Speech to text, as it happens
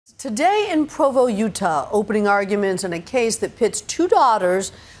Today in Provo, Utah, opening arguments in a case that pits two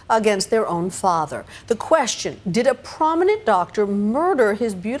daughters against their own father. The question, did a prominent doctor murder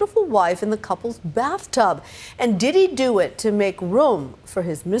his beautiful wife in the couple's bathtub? And did he do it to make room for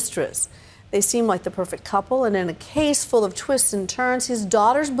his mistress? They seem like the perfect couple, and in a case full of twists and turns, his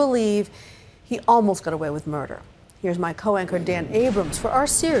daughters believe he almost got away with murder. Here's my co-anchor Dan Abrams for our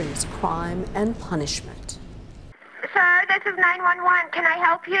series, Crime and Punishment. Sir, this is 911. Can I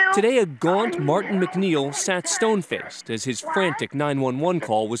help you? Today, a gaunt Martin MacNeill sat stone-faced as his frantic 911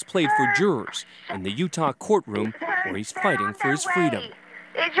 call was played for jurors in the Utah courtroom where he's fighting for his freedom.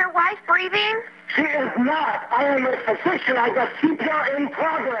 Is your wife breathing? She is not. I am a physician. I got CPR in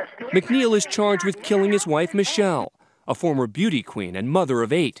progress. MacNeill is charged with killing his wife, Michelle, a former beauty queen and mother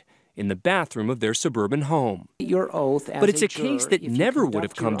of 8, in the bathroom of their suburban home. Your oath as but it's a juror, case that never would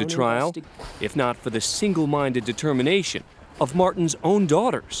have come to trial if not for the single-minded determination of Martin's own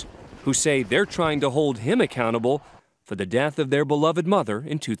daughters, who say they're trying to hold him accountable for the death of their beloved mother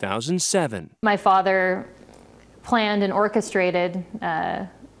in 2007. My father planned and orchestrated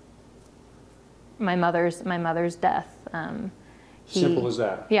my mother's death. Simple as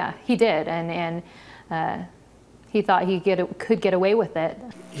that. Yeah, he did, and he thought he could get away with it.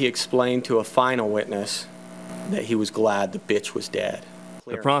 He explained to a final witness that he was glad the bitch was dead.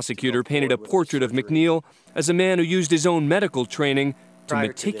 The prosecutor painted a portrait of MacNeill as a man who used his own medical training to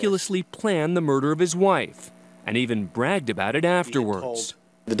meticulously plan the murder of his wife, and even bragged about it afterwards.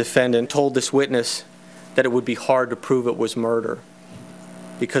 The defendant told this witness that it would be hard to prove it was murder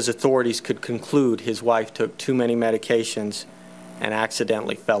because authorities could conclude his wife took too many medications and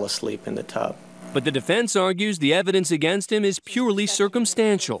accidentally fell asleep in the tub. But the defense argues the evidence against him is purely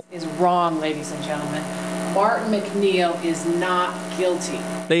circumstantial. Is wrong, ladies and gentlemen. Martin MacNeill is not guilty.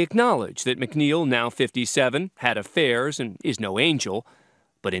 They acknowledge that MacNeill, now 57, had affairs and is no angel,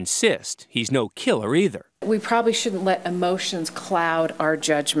 but insist he's no killer either. We probably shouldn't let emotions cloud our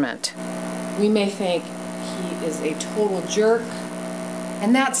judgment. We may think he is a total jerk,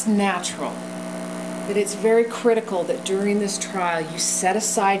 and that's natural. But it's very critical that during this trial you set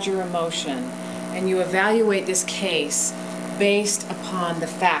aside your emotion and you evaluate this case based upon the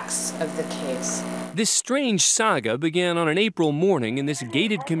facts of the case. This strange saga began on an April morning in this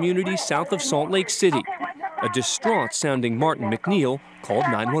gated community south of Salt Lake City. A distraught-sounding Martin MacNeill called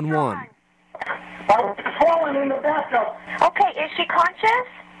 911. Fallen in the bathtub. Okay, is she conscious?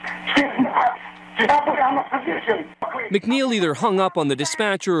 She's not. She's not. I'm a physician. MacNeill either hung up on the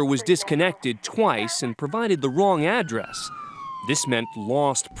dispatcher or was disconnected twice and provided the wrong address. This meant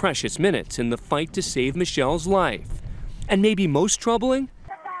lost precious minutes in the fight to save Michelle's life. And maybe most troubling,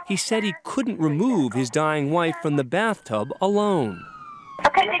 he said he couldn't remove his dying wife from the bathtub alone.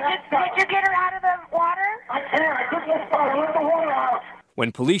 Okay, did you get her out of the water? I can't. I couldn't let the water out.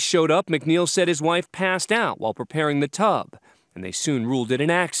 When police showed up, MacNeill said his wife passed out while preparing the tub, and they soon ruled it an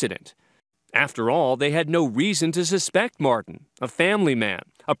accident. After all, they had no reason to suspect Martin, a family man,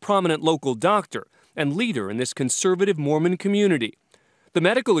 a prominent local doctor, and leader in this conservative Mormon community. The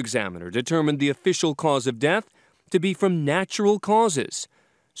medical examiner determined the official cause of death to be from natural causes,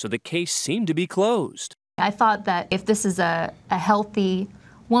 so the case seemed to be closed. I thought that if this is a healthy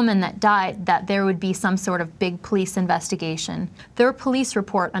woman that died, that there would be some sort of big police investigation. Their police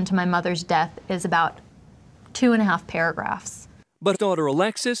report onto my mother's death is about 2.5 paragraphs. But daughter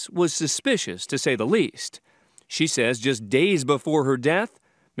Alexis was suspicious, to say the least. She says just days before her death,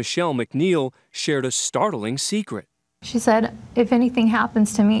 Michelle MacNeill shared a startling secret. She said, if anything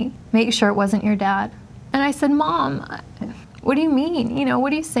happens to me, make sure it wasn't your dad. And I said, Mom, what do you mean? You know,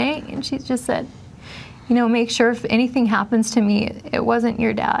 what are you saying? And she just said, you know, make sure if anything happens to me, it wasn't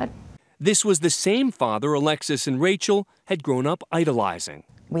your dad. This was the same father Alexis and Rachel had grown up idolizing.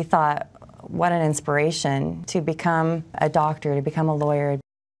 We thought, what an inspiration to become a doctor, to become a lawyer.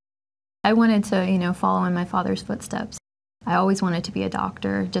 I wanted to, you know, follow in my father's footsteps. I always wanted to be a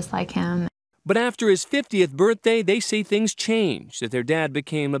doctor, just like him. But after his 50th birthday, they say things changed, that their dad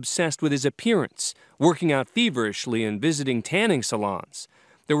became obsessed with his appearance, working out feverishly and visiting tanning salons.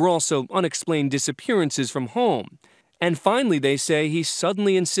 There were also unexplained disappearances from home. And finally, they say, he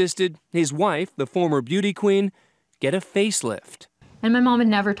suddenly insisted his wife, the former beauty queen, get a facelift. And my mom had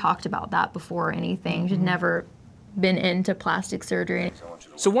never talked about that before or anything. She'd never been into plastic surgery.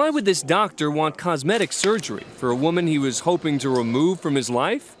 So why would this doctor want cosmetic surgery for a woman he was hoping to remove from his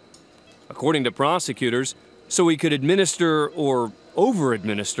life? According to prosecutors, so he could administer or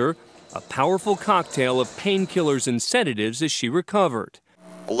over-administer a powerful cocktail of painkillers and sedatives as she recovered.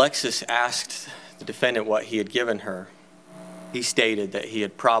 Alexis asked the defendant what he had given her. He stated that he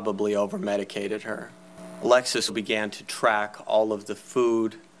had probably over-medicated her. Alexis began to track all of the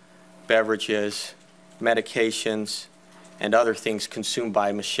food beverages, medications, and other things consumed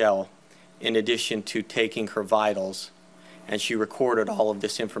by Michelle, in addition to taking her vitals. And she recorded all of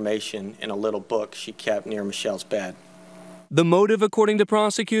this information in a little book she kept near Michelle's bed. The motive, according to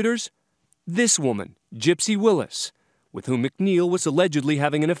prosecutors? This woman, Gypsy Willis, with whom MacNeill was allegedly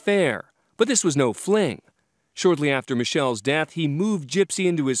having an affair. But this was no fling. Shortly after Michelle's death, he moved Gypsy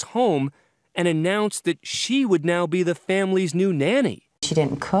into his home and announced that she would now be the family's new nanny. She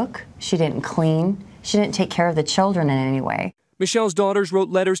didn't cook, she didn't clean, she didn't take care of the children in any way. Michelle's daughters wrote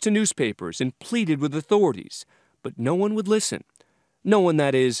letters to newspapers and pleaded with authorities, but no one would listen. No one,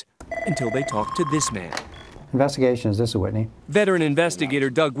 that is, until they talked to this man. Investigation, is this a Whitney? Veteran investigator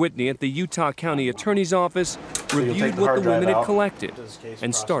Doug Whitney at the Utah County Attorney's Office reviewed what the women had collected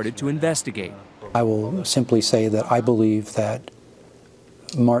and started to investigate. I will simply say that I believe that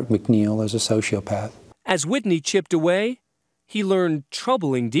Martin MacNeill is a sociopath. As Whitney chipped away, he learned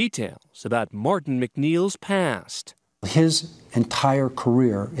troubling details about Martin MacNeill's past. His entire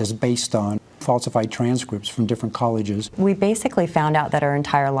career is based on falsified transcripts from different colleges. We basically found out that our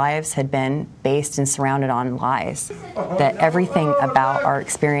entire lives had been based and surrounded on lies, that everything about our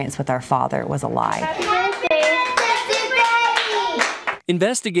experience with our father was a lie.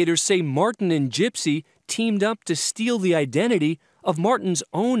 Investigators say Martin and Gypsy teamed up to steal the identity of Martin's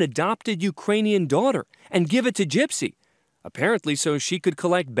own adopted Ukrainian daughter and give it to Gypsy, apparently so she could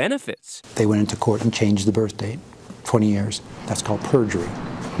collect benefits. They went into court and changed the birth date, 20 years. That's called perjury.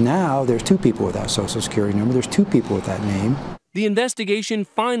 Now there's two people with that social security number, there's two people with that name. The investigation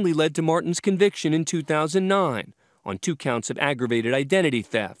finally led to Martin's conviction in 2009 on 2 counts of aggravated identity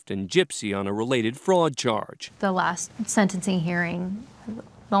theft and Gypsy on a related fraud charge. The last sentencing hearing,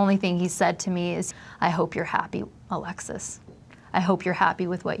 the only thing he said to me is, "I hope you're happy, Alexis. I hope you're happy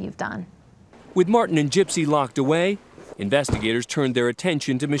with what you've done." With Martin and Gypsy locked away, investigators turned their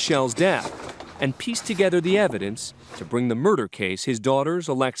attention to Michelle's death and pieced together the evidence to bring the murder case his daughters,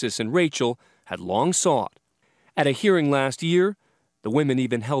 Alexis and Rachel, had long sought. At a hearing last year, the women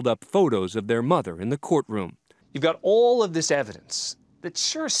even held up photos of their mother in the courtroom. You've got all of this evidence that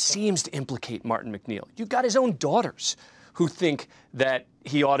sure seems to implicate Martin MacNeill. You've got his own daughters who think that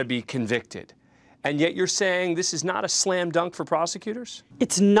he ought to be convicted. And yet you're saying this is not a slam dunk for prosecutors?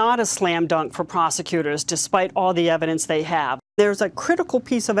 It's not a slam dunk for prosecutors, despite all the evidence they have. There's a critical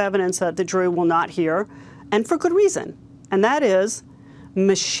piece of evidence that the jury will not hear, and for good reason. And that is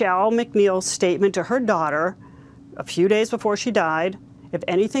Michelle MacNeill's statement to her daughter a few days before she died, "If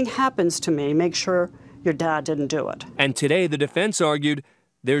anything happens to me, make sure your dad didn't do it." And today the defense argued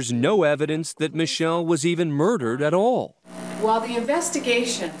there's no evidence that Michelle was even murdered at all. While the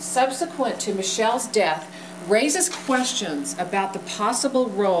investigation subsequent to Michelle's death raises questions about the possible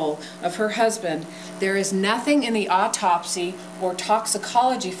role of her husband, there is nothing in the autopsy or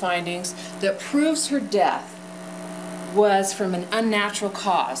toxicology findings that proves her death was from an unnatural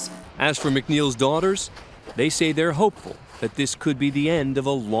cause. As for MacNeill's daughters, they say they're hopeful that this could be the end of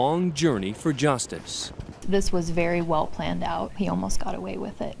a long journey for justice. This was very well planned out. He almost got away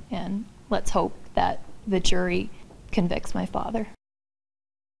with it, and let's hope that the jury convicts my father.